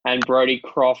 And Brodie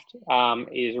Croft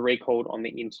is recalled on the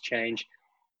interchange.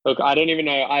 Look, I don't even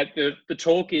know. The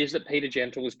talk is that Peter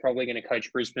Gentle is probably going to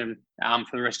coach Brisbane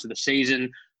for the rest of the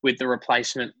season with the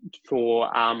replacement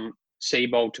for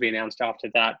Seabold to be announced after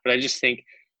that. But I just think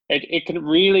it can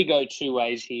really go two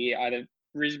ways here. Either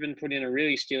Brisbane put in a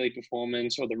really steely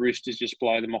performance or the Roosters just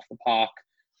blow them off the park.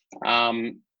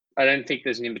 I don't think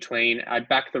there's an in-between. I'd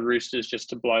back the Roosters just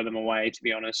to blow them away, to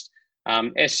be honest.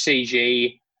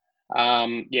 SCG...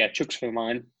 Chooks for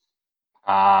mine.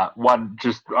 I'd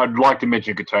like to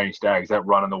mention Katoni Staggs. That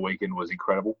run on the weekend was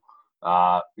incredible.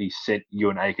 He sent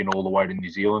Ewan Aiken all the way to New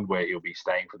Zealand, where he'll be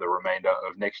staying for the remainder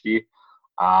of next year.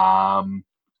 Other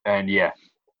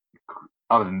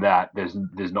than that,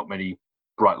 there's not many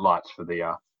bright lights for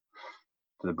the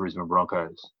Brisbane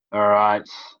Broncos. All right,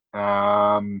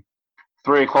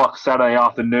 3:00 Saturday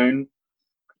afternoon.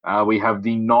 We have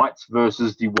the Knights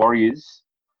versus the Warriors.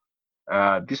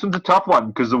 This one's a tough one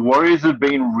because the Warriors have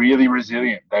been really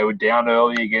resilient. They were down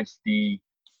early against the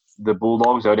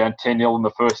Bulldogs. They were down 10-0 in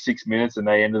the first 6 minutes, and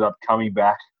they ended up coming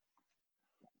back.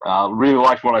 Really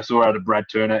liked what I saw out of Brad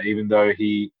Turner, even though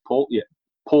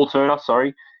Paul Turner,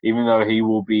 sorry, even though he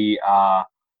will be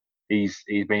he's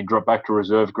been dropped back to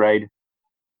reserve grade.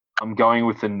 I'm going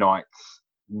with the Knights,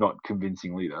 not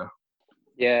convincingly though.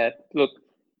 Yeah, look.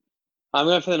 I'm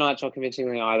going for the Knights not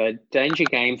convincingly either. Danger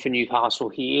game for Newcastle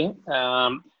here.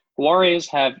 Warriors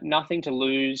have nothing to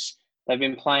lose. They've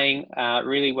been playing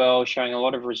really well, showing a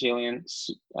lot of resilience.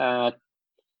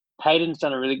 Payton's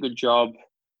done a really good job.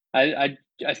 I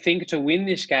think to win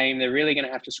this game, they're really going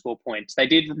to have to score points. They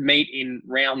did meet in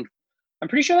round... I'm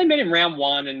pretty sure they met in round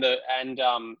 1 and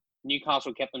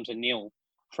Newcastle kept them to 0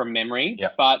 from memory.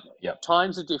 Yep. But Yep.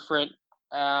 Times are different.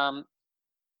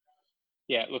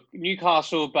 Look,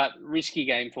 Newcastle, but risky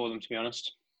game for them, to be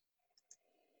honest.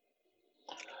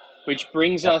 Which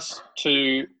brings us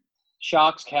to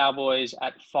Sharks-Cowboys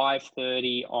at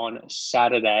 5:30 on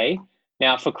Saturday.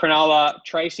 Now, for Cronulla,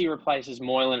 Tracy replaces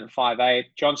Moylan at 5'8".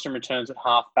 Johnston returns at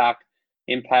halfback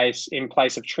in place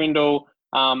of Trindle.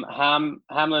 Hamlin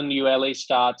Ueli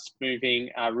starts, moving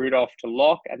Rudolph to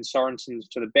lock and Sorensen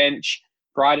to the bench.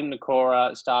 Bryden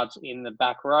Nakora starts in the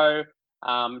back row.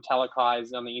 Talakai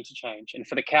is on the interchange. And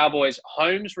for the Cowboys,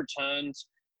 Holmes returns,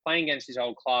 playing against his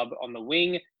old club on the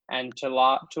wing, and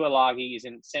Tuilagi is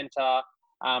in centre.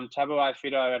 Tabuai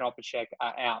Fido and Opacek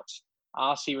are out.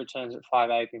 RC returns at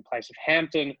 5'8" in place of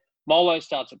Hampton. Molo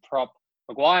starts at prop.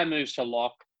 Maguire moves to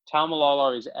lock.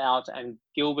 Taumalolo is out, and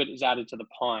Gilbert is added to the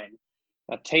Pine.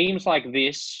 Now, teams like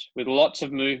this, with lots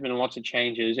of movement and lots of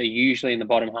changes, are usually in the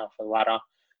bottom half of the ladder.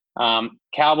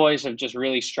 Cowboys have just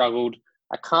really struggled.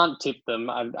 I can't tip them.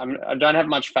 I don't have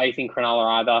much faith in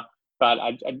Cronulla either, but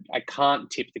I can't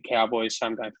tip the Cowboys, so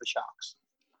I'm going for the Sharks.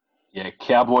 Yeah,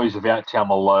 Cowboys without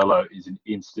Taumalolo is an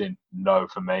instant no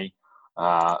for me.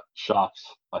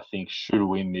 Sharks, I think, should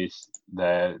win this.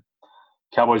 The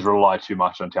Cowboys rely too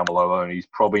much on Taumalolo, and he's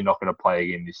probably not going to play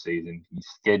again this season. He's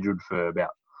scheduled for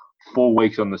about 4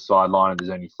 weeks on the sideline, and there's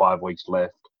only 5 weeks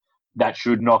left. That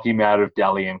should knock him out of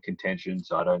Dally M contention,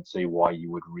 so I don't see why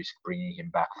you would risk bringing him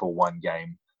back for one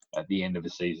game at the end of the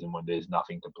season when there's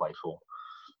nothing to play for.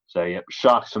 So, yeah,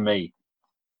 Sharks for me.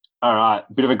 All right,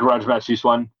 bit of a grudge match this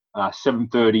one.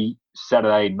 7:30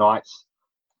 Saturday nights.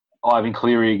 Ivan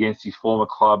Cleary against his former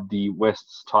club, the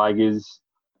Wests Tigers.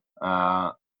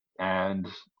 And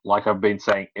like I've been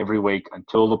saying every week,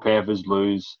 until the Panthers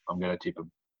lose, I'm going to tip them.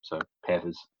 So,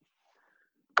 Panthers.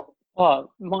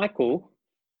 Oh, Michael,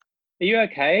 are you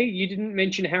okay? You didn't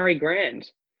mention Harry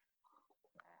Grant.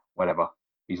 Whatever.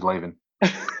 He's leaving.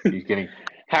 He's getting...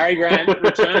 Harry Grant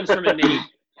returns from a knee.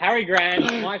 Harry Grant,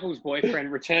 Michael's boyfriend,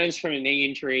 returns from a knee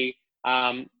injury.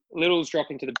 Little's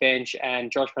dropping to the bench, and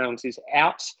Josh Reynolds is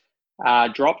out.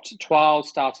 Dropped. Twal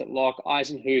starts at lock.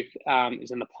 Eisenhuth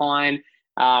is in the pine.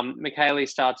 McHaley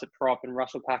starts at prop, and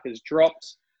Russell Packer's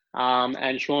dropped.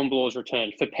 And Sean Blaw's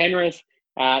returned. For Penrith,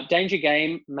 danger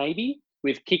game, maybe,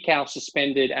 with Kickow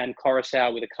suspended and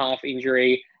Coruscant with a calf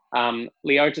injury.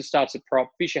 Leota starts at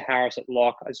prop, Fisher Harris at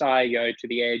lock, Isaiah Yeo to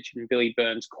the edge, and Billy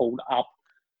Burns called up.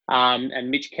 And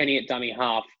Mitch Kenny at dummy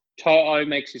half. To'o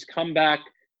makes his comeback.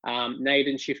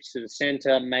 Naden shifts to the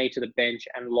centre, May to the bench,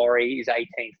 and Laurie is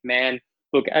 18th man.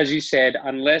 Look, as you said,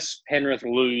 unless Penrith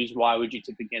lose, why would you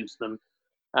tip against them?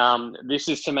 This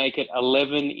is to make it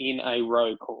 11 in a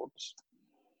row, Corbs.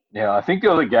 Yeah, I think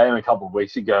there was a game a couple of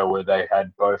weeks ago where they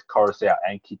had both Coruscant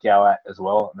and Kickow at as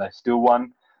well, and they still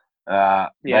won.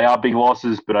 They are big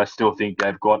losses, but I still think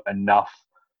they've got enough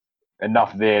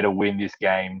there to win this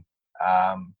game.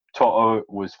 To'o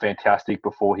was fantastic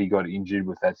before he got injured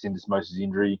with that syndesmosis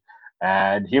injury,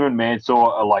 and him and Mansour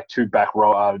are like two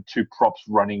props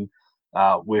running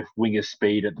with winger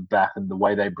speed at the back, and the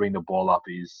way they bring the ball up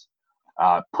is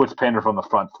puts Penrith on the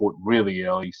front foot really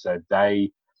early. So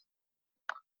they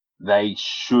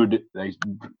should win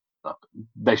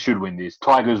this.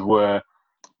 Tigers were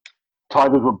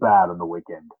bad on the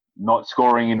weekend, not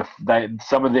scoring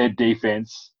some of their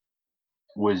defense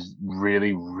was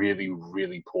really, really,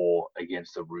 really poor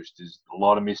against the Roosters. A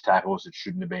lot of missed tackles that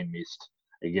shouldn't have been missed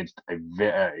against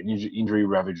an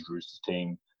injury-ravaged Roosters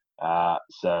team.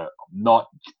 So not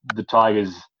the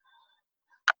Tigers.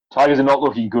 Tigers are not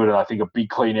looking good, and I think a big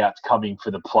clean-out's coming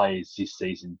for the players this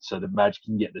season so that Madge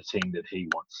can get the team that he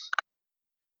wants.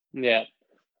 Yeah.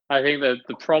 I think that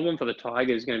the problem for the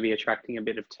Tigers is going to be attracting a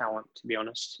bit of talent, to be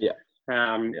honest. Yeah.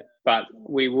 But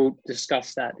we will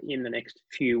discuss that in the next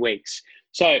few weeks.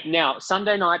 So now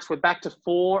Sunday nights, we're back to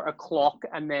 4 o'clock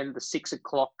and then the 6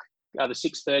 o'clock, the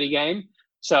 6:30 game.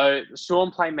 So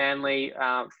Storm play Manly,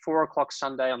 4 o'clock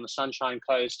Sunday on the Sunshine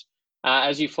Coast.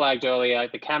 As you flagged earlier,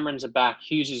 the Camerons are back,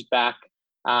 Hughes is back,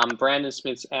 Brandon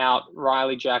Smith's out,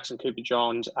 Riley Jackson, Cooper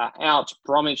Johns are out,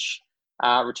 Bromwich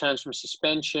returns from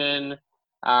suspension,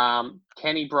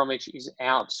 Kenny Bromwich is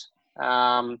out,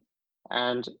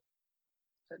 and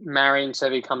Marion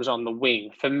Sevi comes on the wing.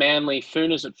 For Manly,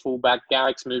 Funa's at fullback,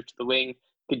 Garrick's moved to the wing.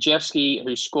 Gajewski,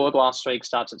 who scored last week,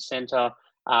 starts at centre.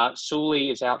 Sully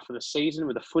is out for the season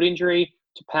with a foot injury.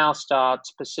 Tapau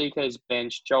starts, Pasiko's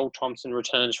bench. Joel Thompson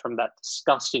returns from that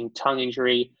disgusting tongue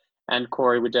injury, and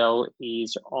Corey Waddell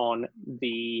is on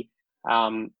the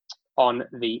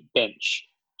bench.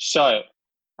 So,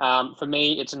 for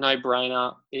me, it's a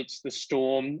no-brainer. It's the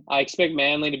Storm. I expect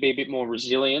Manly to be a bit more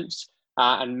resilient.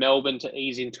 And Melbourne to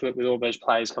ease into it with all those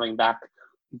players coming back.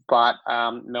 But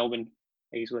Melbourne,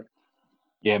 easily.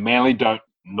 Yeah, Manly don't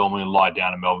normally lie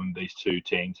down to Melbourne. These two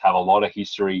teams have a lot of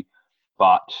history.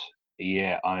 But,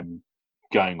 yeah, I'm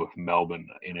going with Melbourne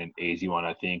in an easy one,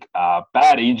 I think.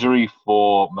 Bad injury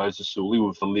for Moses Sully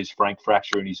with the Liz Frank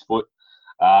fracture in his foot,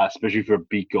 especially for a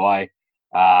big guy.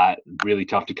 Really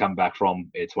tough to come back from.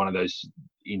 It's one of those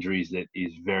injuries that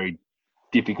is very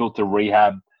difficult to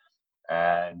rehab.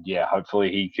 And, yeah,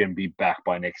 hopefully he can be back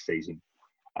by next season.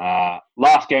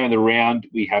 Last game of the round,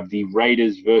 we have the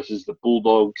Raiders versus the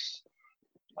Bulldogs.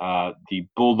 The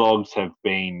Bulldogs have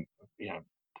been,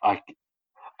 I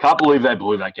can't believe they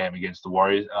blew that game against the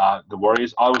Warriors. I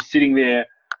was sitting there.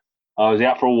 I was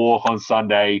out for a walk on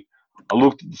Sunday. I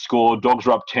looked at the score. Dogs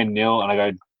were up 10-0, and I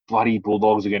go, bloody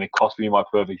Bulldogs are going to cost me my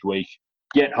perfect week.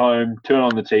 Get home, turn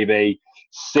on the TV,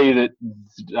 see that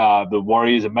the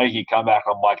Warriors are making a comeback.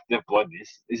 I'm like, they've blown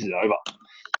this. This is over.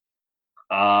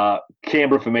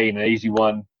 Canberra for me, an easy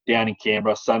one. Down in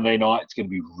Canberra, Sunday night. It's going to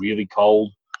be really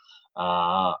cold.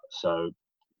 So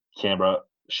Canberra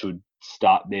should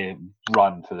start their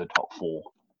run for the top 4.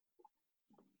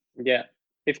 Yeah.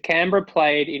 If Canberra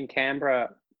played in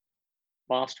Canberra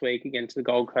last week against the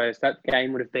Gold Coast, that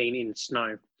game would have been in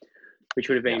snow, which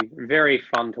would have been very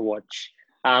fun to watch.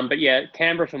 But yeah,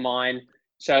 Canberra for mine.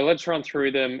 So let's run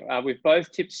through them. We've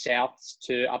both tipped Souths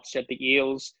to upset the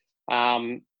Eels.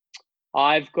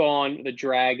 I've gone the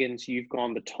Dragons. You've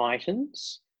gone the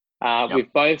Titans.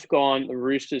 We've both gone the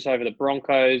Roosters over the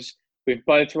Broncos. We've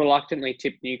both reluctantly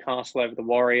tipped Newcastle over the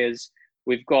Warriors.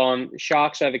 We've gone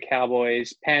Sharks over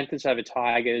Cowboys, Panthers over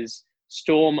Tigers,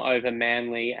 Storm over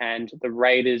Manly, and the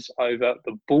Raiders over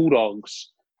the Bulldogs.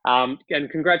 And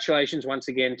congratulations once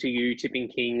again to you, Tipping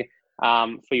King,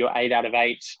 for your 8 out of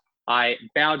 8. I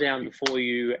bow down before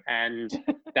you, and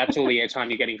that's all the airtime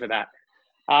you're getting for that.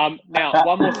 Now,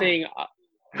 one more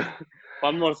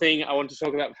thing I want to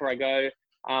talk about before I go.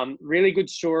 Really good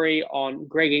story on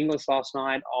Greg Inglis last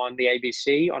night on the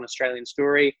ABC on Australian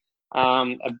Story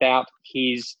about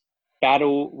his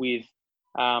battle with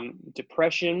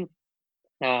depression,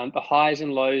 the highs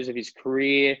and lows of his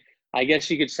career. I guess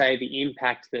you could say the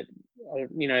impact that,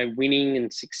 winning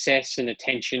and success and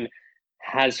attention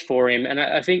has for him. And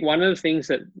I think one of the things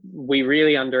that we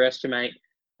really underestimate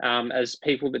as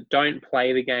people that don't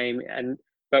play the game,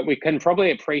 but we can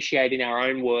probably appreciate in our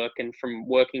own work and from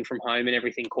working from home and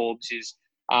everything, Corbs, is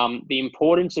the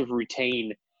importance of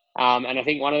routine. And I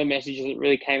think one of the messages that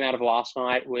really came out of last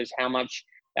night was how much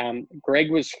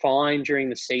Greg was fine during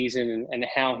the season and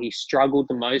how he struggled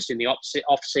the most in the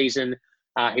off season.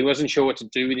 He wasn't sure what to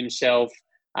do with himself,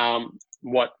 how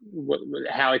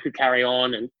he could carry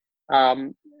on,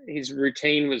 and his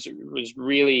routine was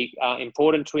really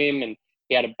important to him. And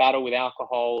he had a battle with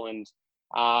alcohol, and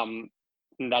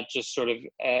that just sort of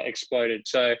exploded.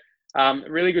 So,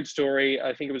 really good story.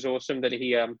 I think it was awesome that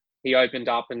he opened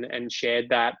up and shared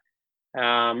that.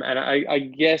 And I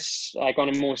guess, like, on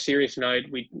a more serious note,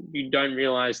 you don't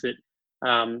realize that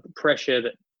the pressure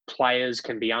that players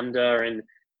can be under, and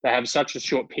they have such a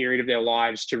short period of their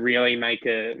lives to really make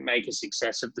a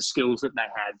success of the skills that they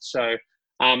had. So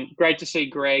great to see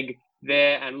Greg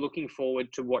there, and looking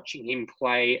forward to watching him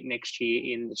play next year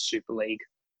in the Super League.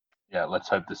 Yeah, let's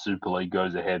hope the Super League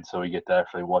goes ahead so we get to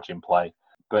actually watch him play.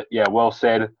 But yeah, well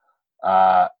said.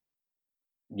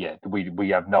 We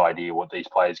have no idea what these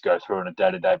players go through on a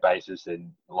day-to-day basis.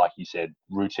 And like you said,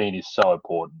 routine is so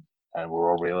important, and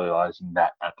we're all realising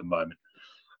that at the moment.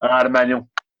 All right, Emmanuel,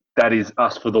 that is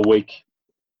us for the week.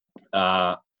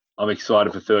 I'm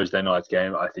excited for Thursday night's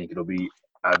game. I think it'll be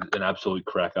an absolute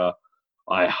cracker.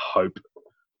 I hope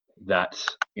that,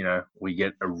 we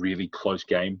get a really close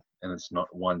game and it's not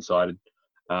one-sided.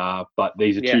 But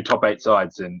these are two top 8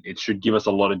 sides, and it should give us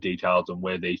a lot of details on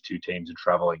where these two teams are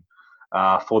travelling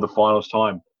for the finals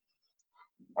time.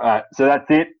 So that's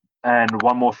it. And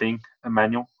one more thing,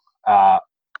 Emmanuel,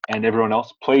 and everyone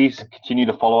else, please continue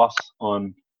to follow us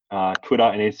on Twitter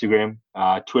and Instagram.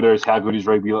 Twitter is How Good Is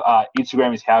Rugby.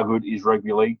 Instagram is How Good Is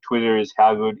Rugby League. Twitter is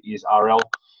How Good Is RL.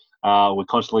 We're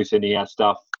constantly sending out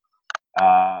stuff.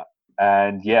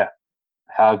 And yeah,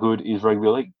 How Good Is Rugby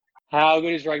League. How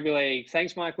Good Is Rugby League.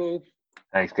 Thanks, Michael.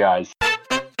 Thanks, guys.